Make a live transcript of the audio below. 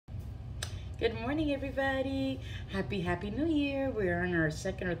Good morning, everybody. Happy New Year. We're on our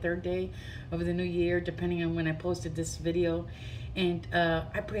second or third day of the new year, depending on when I posted this video. And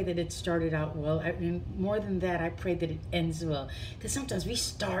I pray that it started out well. And more than that, I pray that it ends well. Because sometimes we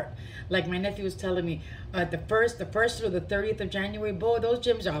start, like my nephew was telling me, the first through the 30th of January, boy, those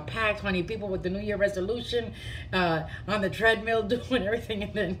gyms are packed, honey. People with the New Year resolution on the treadmill doing everything.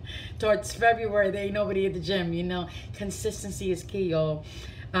 And then towards February, there ain't nobody at the gym, you know. Consistency is key, y'all.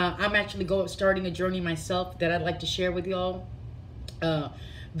 I'm actually starting a journey myself that I'd like to share with y'all.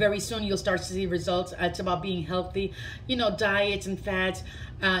 Very soon you'll start to see results. It's about being healthy, you know, diets and fads.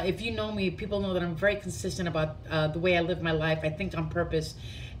 If you know me, people know that I'm very consistent about the way I live my life. I think on purpose.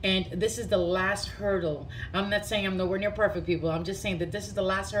 And this is the last hurdle. I'm not saying I'm nowhere near perfect, people. I'm just saying that this is the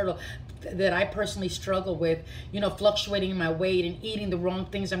last hurdle that I personally struggle with, you know, fluctuating my weight and eating the wrong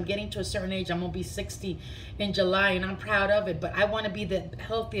things. I'm getting to a certain age. I'm going to be 60 in July, and I'm proud of it. But I want to be the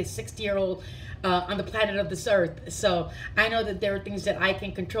healthiest 60-year-old on the planet of this earth. So I know that there are things that I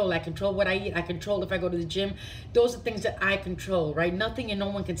can control. I control what I eat. I control if I go to the gym. Those are things that I control, right? Nothing and no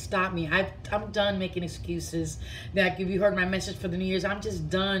one can stop me. I'm done making excuses. That if you heard my message for the New Year's, I'm just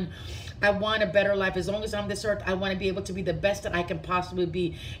done. I want a better life. As long as I'm on this earth, I want to be able to be the best that I can possibly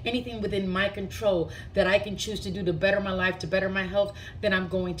be. Anything within my control that I can choose to do to better my life, to better my health, then I'm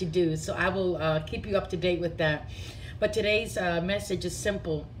going to do. So I will keep you up to date with that. But today's message is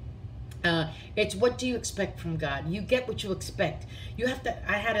simple. It's what do you expect from God? You get what you expect. You have to.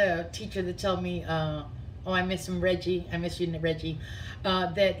 I had a teacher that tell me, oh, I miss him, Reggie. I miss you, Reggie.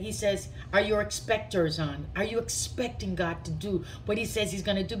 That he says, are your expectors on? Are you expecting God to do what he says he's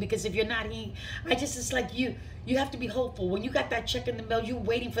going to do? Because if you're not, it's like you have to be hopeful. When you got that check in the mail, you're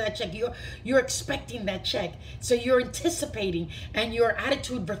waiting for that check. You're expecting that check. So you're anticipating, and your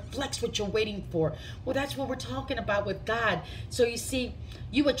attitude reflects what you're waiting for. Well, that's what we're talking about with God. So you see,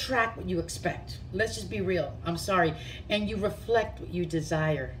 you attract what you expect. Let's just be real. I'm sorry. And you reflect what you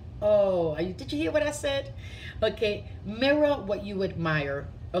desire. Oh, did you hear what I said? Okay, mirror what you admire,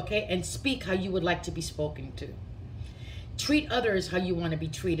 okay, and speak how you would like to be spoken to. Treat others how you want to be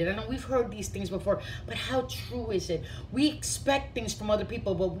treated. I know we've heard these things before, but how true is it? We expect things from other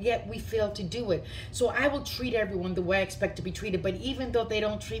people, but yet we fail to do it. So I will treat everyone the way I expect to be treated, but even though they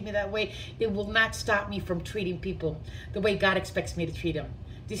don't treat me that way, it will not stop me from treating people the way God expects me to treat them.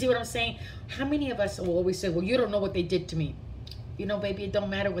 Do you see what I'm saying? How many of us will always say, well, you don't know what they did to me? You know, baby, it don't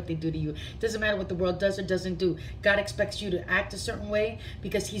matter what they do to you. It doesn't matter what the world does or doesn't do. God expects you to act a certain way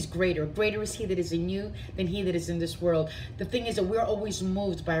because he's greater. Greater is he that is in you than he that is in this world. The thing is that we're always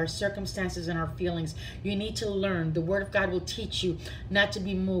moved by our circumstances and our feelings. You need to learn. The word of God will teach you not to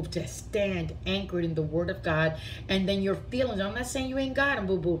be moved, to stand anchored in the word of God. And then your feelings, I'm not saying you ain't got them,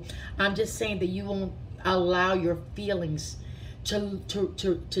 boo-boo. I'm just saying that you won't allow your feelings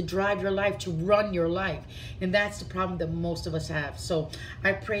to drive your life, to run your life. And that's the problem that most of us have. So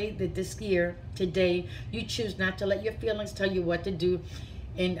I pray that this year, today, you choose not to let your feelings tell you what to do.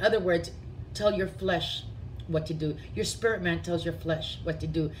 In other words, tell your flesh what to do. Your spirit man tells your flesh what to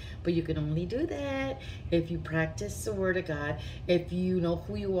do. But you can only do that if you practice the word of God, if you know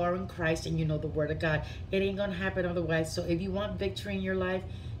who you are in Christ and you know the word of God. It ain't gonna happen otherwise. So if you want victory in your life,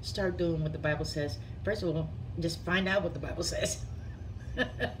 start doing what the Bible says. First of all, just find out what the Bible says.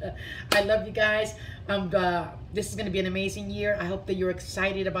 I love you guys. This is going to be an amazing year. I hope that you're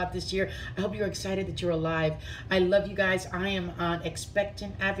excited about this year. I hope you're excited that you're alive. I love you guys. I am on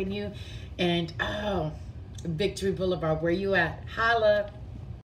Expectant Avenue and Victory Boulevard. Where you at? Holla.